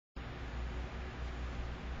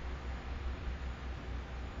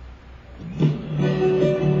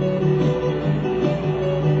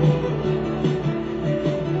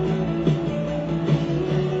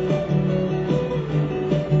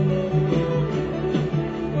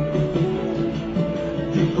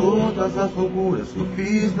todas as loucuras que eu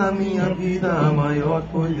fiz na minha vida, a maior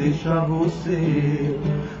foi deixar você.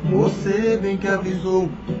 Você bem que avisou,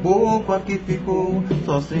 pouco aqui ficou,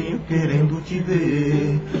 sozinho querendo te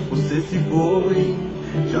ver. Você se foi,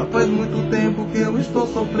 já faz muito tempo que eu estou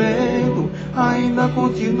sofrendo, ainda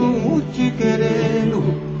continuo te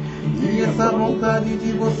querendo. E essa vontade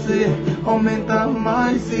de você aumenta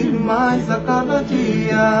mais e mais a cada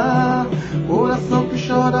dia. Coração que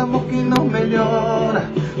chora, amor que não melhora,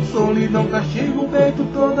 solidão castiga o peito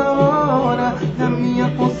toda hora. E a minha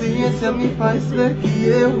consciência me faz ver que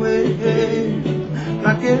eu errei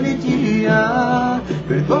naquele dia.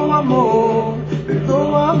 Perdoa amor,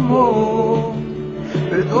 perdoa amor,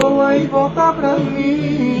 perdoa e volta pra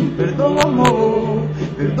mim. Perdoa amor,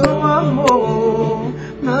 perdoa amor,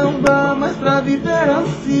 não dá mais pra viver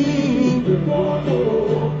assim.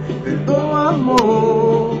 Perdoa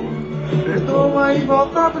amor, perdoa e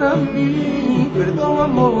volta pra mim. Perdoa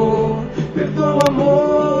amor, perdoa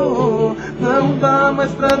amor, não dá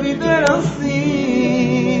mais pra viver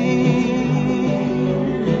assim.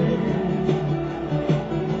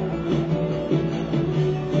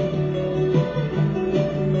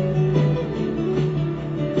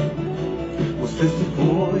 Você se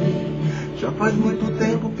foi, já faz muito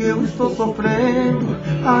tempo que eu estou sofrendo,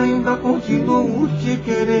 ainda continuo te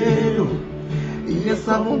querendo. E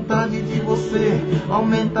essa vontade de você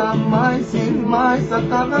aumenta mais e mais a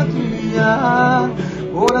cada dia.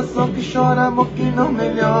 Coração que chora, amor que não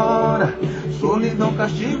melhora, solidão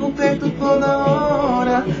castiga o peito toda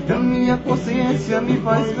hora. E a minha consciência me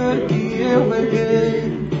faz ver que eu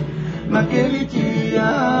errei naquele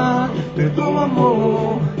dia. Perdoa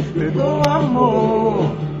amor, perdoa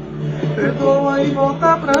amor, perdoa e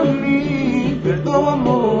volta pra mim. Perdoa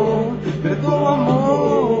amor, perdoa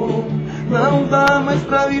amor, não dá mais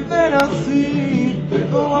pra viver assim.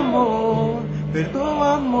 Perdoa amor,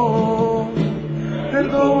 perdoa amor,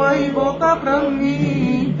 perdoa e volta pra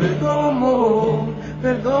mim. Perdoa amor,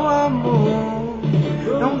 perdoa amor,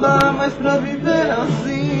 não dá mais pra viver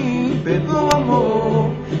assim. Perdoa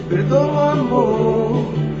amor, perdoa amor,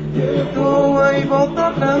 perdoa e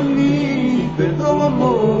volta pra mim. Perdoa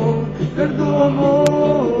amor, perdoa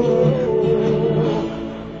amor.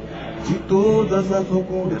 De todas as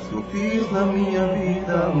loucuras que eu fiz na minha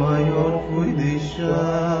vida, a maior foi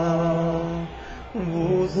deixar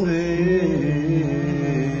você.